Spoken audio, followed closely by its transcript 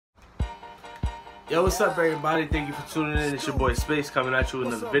Yo, what's up everybody? Thank you for tuning in. It's your boy Space coming at you with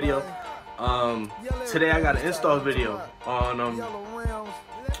another video. Today I got an install video on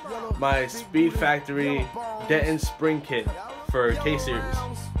my Speed Factory detent spring kit for K-Series.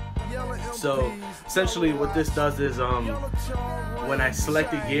 So essentially what this does is when I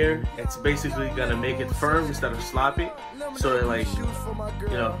select the gear, it's basically gonna make it firm instead of sloppy, so it, like, you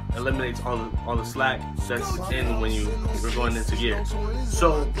know, eliminates all the slack that's in when you're going into gear.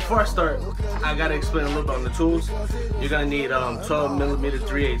 So before I start, I gotta explain a little bit on the tools. You're gonna need 12mm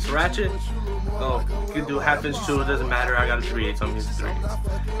 3/8 ratchet. You can do half-inch too, it doesn't matter. I got a 3/8, I'm using 3/8,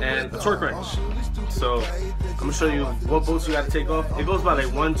 and a torque wrench. So I'm gonna show you what bolts you gotta take off. It goes by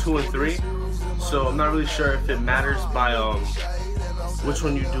like 1, 2, and 3. So I'm not really sure if it matters by which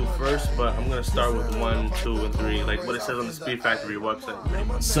one you do first, but I'm gonna start with 1, 2, and 3, like what it says on the Speed Factory website.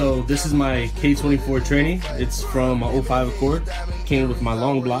 So this is my K24 tranny. It's from my 05 Accord. Came with my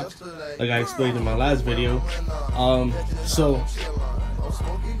long block, like I explained in my last video. So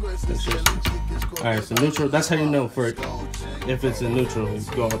alright, so neutral. That's how you know for it. If it's in neutral, you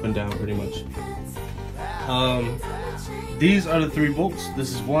go up and down pretty much. These are the 3 bolts. This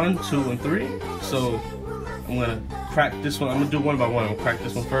is 1, 2, and 3. So I'm gonna crack this one. I'm gonna do one by one. I'm gonna crack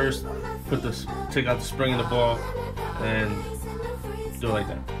this one first. Take out the spring in the ball, and do it like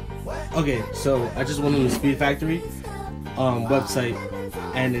that. Okay, so I just went on the Speed Factory website,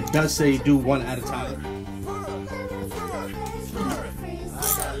 and it does say do one at a time.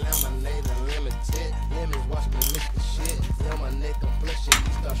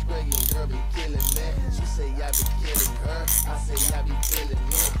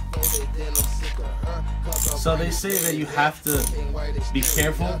 So they say that you have to be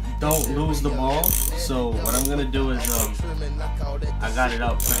careful, don't lose the ball. So what I'm gonna do is I got it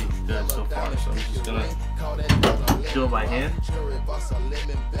out pretty good so far, so I'm just gonna do it by hand.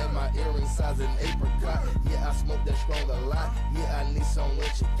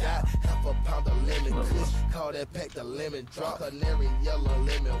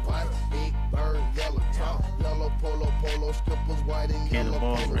 Okay, the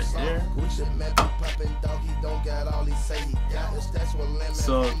ball right there.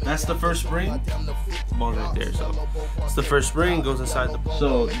 So that's the first spring. The ball right there. So it's the first spring, goes inside the ball.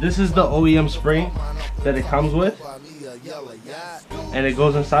 So this is the OEM spring that it comes with, and it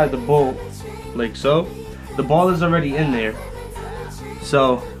goes inside the bolt like so. The ball is already in there,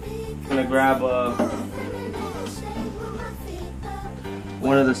 so I'm gonna grab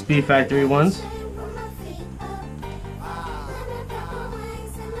one of the Speed Factory ones.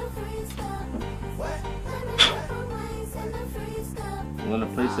 I'm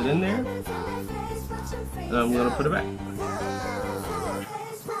gonna place it in there, and I'm gonna put it back.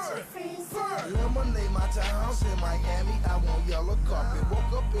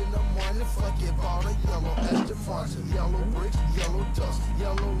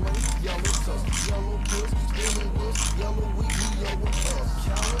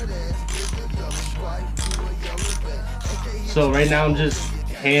 So right now I'm just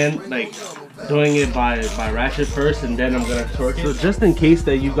doing it by ratchet first, and then I'm gonna torque it. So just in case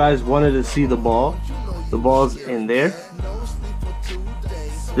that you guys wanted to see the ball's in there.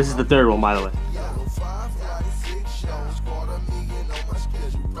 This is the third one, by the way.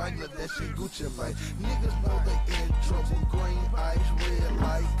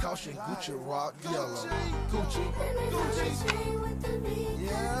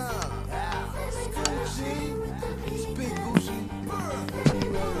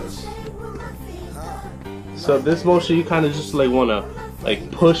 So this motion, you kind of just like want to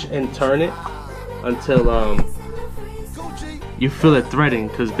push and turn it until you feel it threading,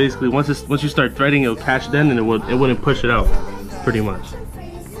 because basically once you start threading, it'll catch then, and it wouldn't push it out pretty much.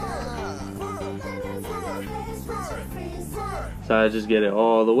 So I just get it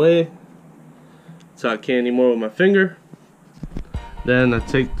all the way so I can't anymore with my finger. Then I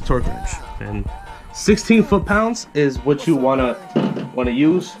take the torque wrench, and 16 foot-pounds is what you wanna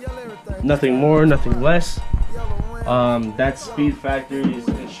use. Nothing more, nothing less. That Speed Factory's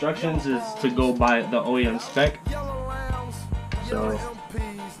instructions is to go by the OEM spec. So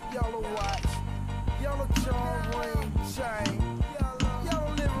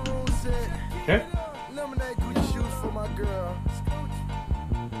okay.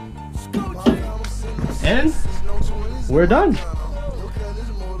 And we're done.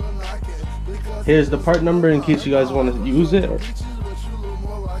 Here's the part number in case you guys want to use it.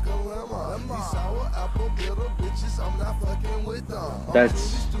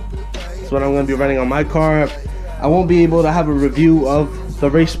 That's what I'm going to be running on my car. I won't be able to have a review of the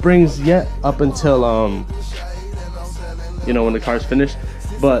race springs yet up until you know, when the car's finished,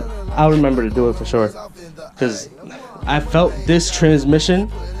 but I'll remember to do it for sure, because I felt this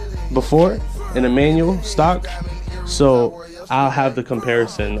transmission before in a manual stock, so I'll have the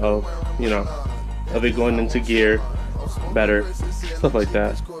comparison of, you know, of it going into gear better, stuff like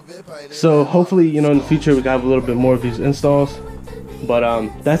that. So hopefully, you know, in the future we can have a little bit more of these installs. But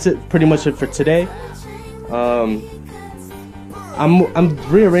that's it, pretty much it for today. I'm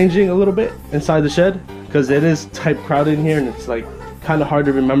rearranging a little bit inside the shed because it is type crowded in here, and it's like kind of hard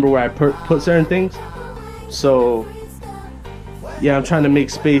to remember where I put certain things. So yeah, I'm trying to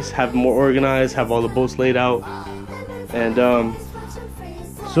make space, have more organized, have all the bolts laid out, and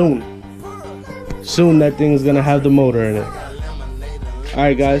soon that thing's gonna have the motor in it.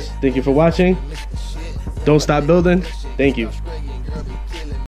 Alright guys, thank you for watching. Don't stop building. Thank you.